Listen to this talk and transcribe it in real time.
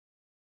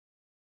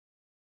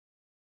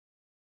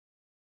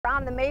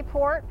On the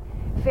Mayport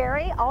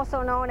Ferry,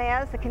 also known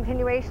as the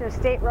continuation of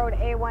State Road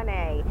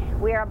A1A.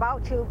 We are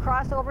about to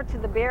cross over to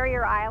the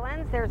Barrier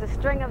Islands. There's a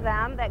string of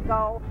them that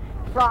go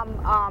from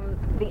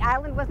the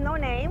island with no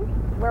name,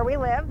 where we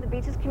live, the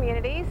beaches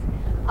communities,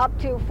 up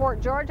to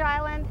Fort George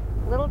Island,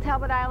 Little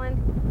Talbot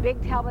Island,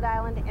 Big Talbot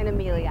Island, and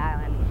Amelia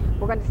Island.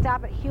 We're going to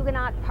stop at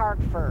Huguenot Park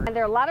first. And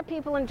there are a lot of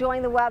people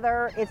enjoying the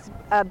weather. It's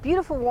a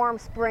beautiful warm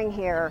spring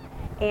here,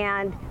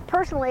 and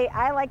personally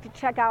I like to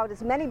check out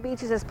as many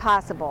beaches as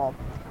possible.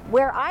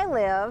 Where I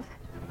live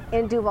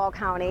in Duval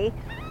County,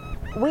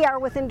 we are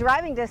within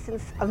driving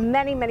distance of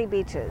many, many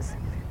beaches.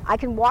 I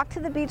can walk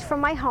to the beach from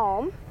my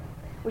home,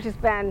 which has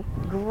been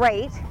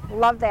great.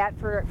 Love that.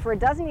 For a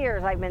dozen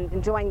years I've been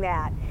enjoying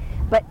that.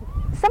 But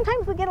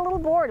sometimes we get a little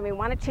bored and we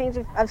want a change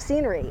of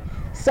scenery.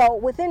 So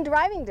within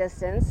driving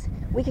distance,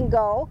 we can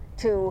go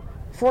to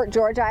Fort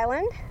George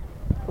Island,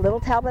 Little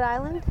Talbot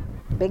Island,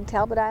 Big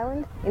Talbot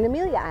Island, and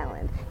Amelia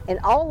Island. And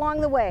all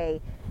along the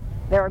way,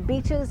 there are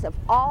beaches of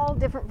all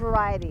different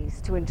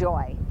varieties to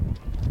enjoy.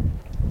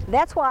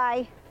 That's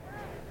why,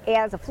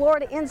 as a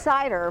Florida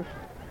insider,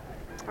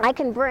 I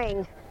can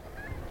bring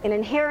an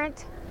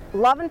inherent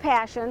love and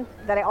passion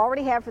that I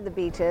already have for the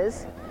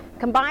beaches,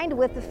 combined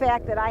with the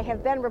fact that I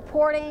have been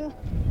reporting,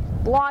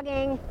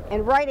 blogging,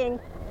 and writing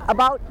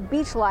about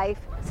beach life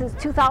since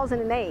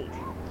 2008.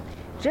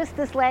 Just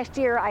this last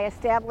year, I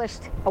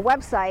established a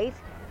website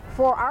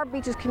for our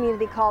beaches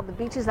community called The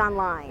Beaches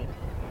Online.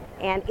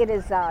 And it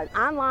is an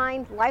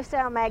online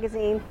lifestyle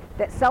magazine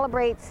that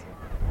celebrates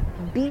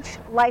beach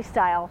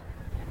lifestyle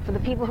for the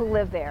people who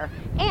live there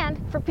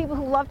and for people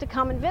who love to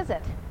come and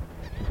visit.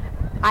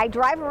 I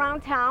drive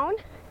around town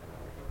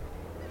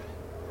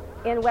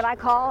in what I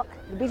call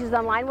the Beaches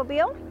Online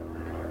mobile,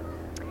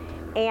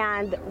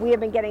 and we have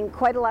been getting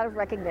quite a lot of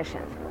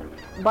recognition.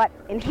 But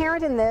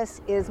inherent in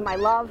this is my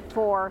love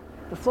for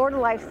the Florida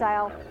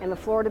lifestyle and the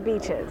Florida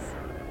beaches.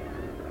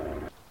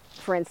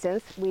 For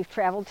instance, we've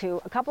traveled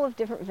to a couple of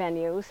different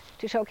venues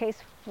to showcase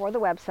for the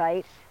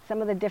website some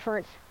of the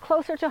different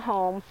closer to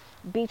home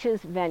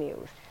beaches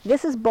venues.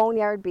 This is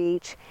Boneyard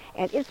Beach,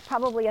 and it's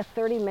probably a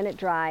 30-minute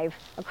drive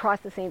across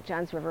the St.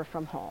 Johns River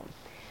from home.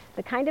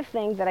 The kind of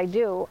thing that I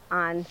do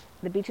on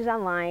the Beaches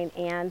Online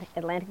and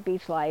Atlantic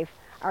Beach Life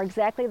are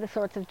exactly the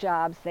sorts of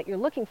jobs that you're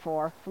looking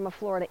for from a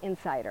Florida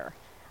insider.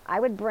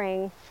 I would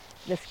bring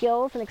the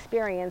skills and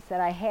experience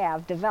that I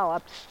have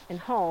developed and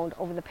honed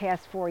over the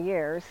past 4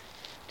 years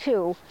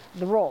to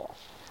the role.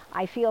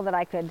 I feel that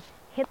I could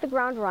hit the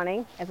ground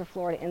running as a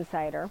Florida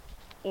insider,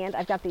 and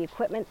I've got the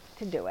equipment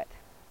to do it.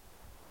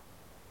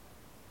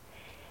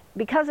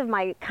 Because of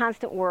my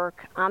constant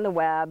work on the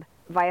web,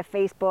 via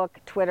Facebook,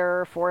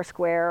 Twitter,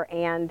 Foursquare,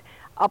 and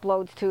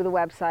uploads to the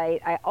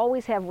website, I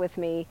always have with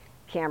me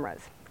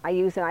cameras. I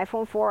use an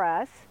iPhone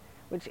 4S,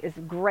 which is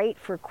great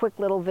for quick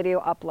little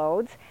video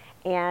uploads,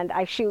 and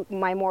I shoot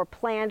my more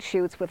planned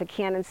shoots with a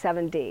Canon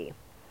 7D.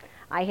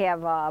 I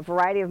have a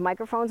variety of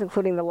microphones,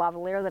 including the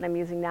lavalier that I'm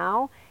using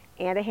now,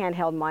 and a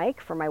handheld mic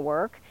for my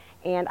work,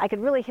 and I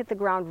could really hit the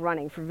ground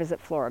running for Visit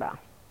Florida.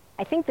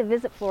 I think the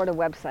Visit Florida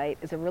website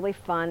is a really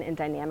fun and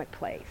dynamic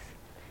place.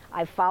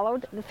 I've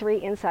followed the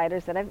 3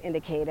 insiders that I've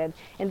indicated,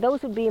 and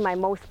those would be my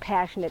most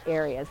passionate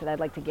areas that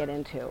I'd like to get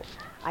into.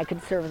 I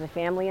could serve as a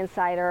family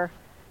insider,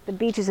 the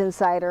beaches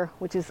insider,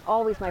 which is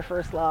always my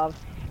first love,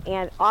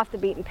 and off the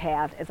beaten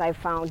path, as I've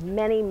found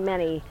many,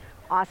 many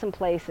awesome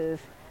places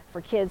for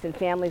kids and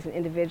families and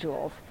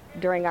individuals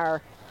during our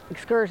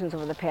excursions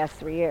over the past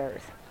 3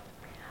 years.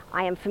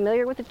 I am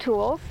familiar with the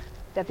tools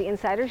that the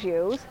insiders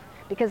use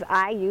because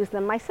I use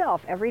them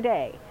myself every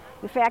day.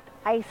 In fact,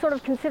 I sort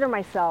of consider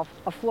myself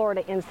a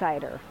Florida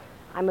insider.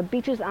 I'm a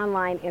Beaches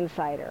Online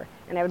insider,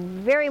 and I would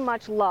very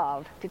much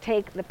love to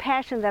take the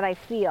passion that I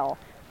feel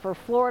for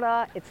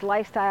Florida, its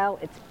lifestyle,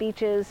 its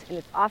beaches, and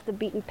its off the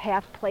beaten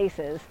path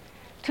places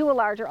to a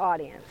larger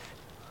audience.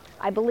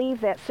 I believe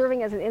that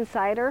serving as an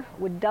insider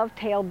would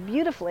dovetail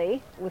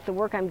beautifully with the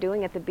work I'm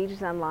doing at the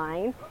Beaches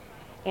Online,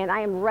 and I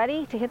am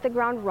ready to hit the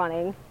ground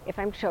running if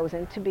I'm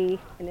chosen to be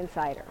an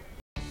insider.